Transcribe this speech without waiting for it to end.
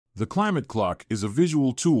The climate clock is a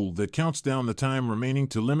visual tool that counts down the time remaining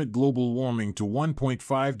to limit global warming to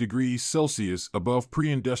 1.5 degrees Celsius above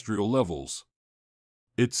pre-industrial levels.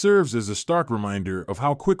 It serves as a stark reminder of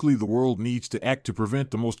how quickly the world needs to act to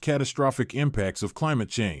prevent the most catastrophic impacts of climate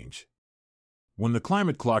change. When the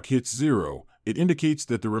climate clock hits zero, it indicates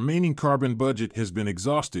that the remaining carbon budget has been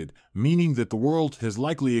exhausted, meaning that the world has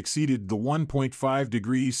likely exceeded the 1.5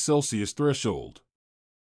 degrees Celsius threshold.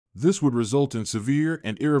 This would result in severe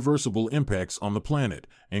and irreversible impacts on the planet,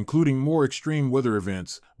 including more extreme weather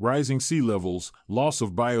events, rising sea levels, loss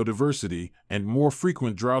of biodiversity, and more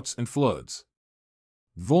frequent droughts and floods.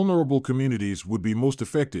 Vulnerable communities would be most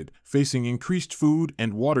affected, facing increased food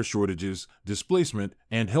and water shortages, displacement,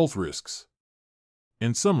 and health risks.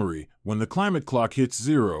 In summary, when the climate clock hits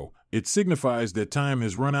zero, it signifies that time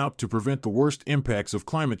has run out to prevent the worst impacts of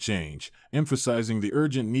climate change, emphasizing the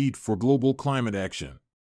urgent need for global climate action.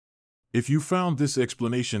 If you found this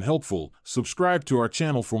explanation helpful, subscribe to our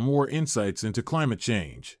channel for more insights into climate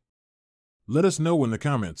change. Let us know in the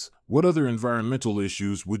comments, what other environmental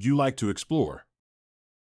issues would you like to explore?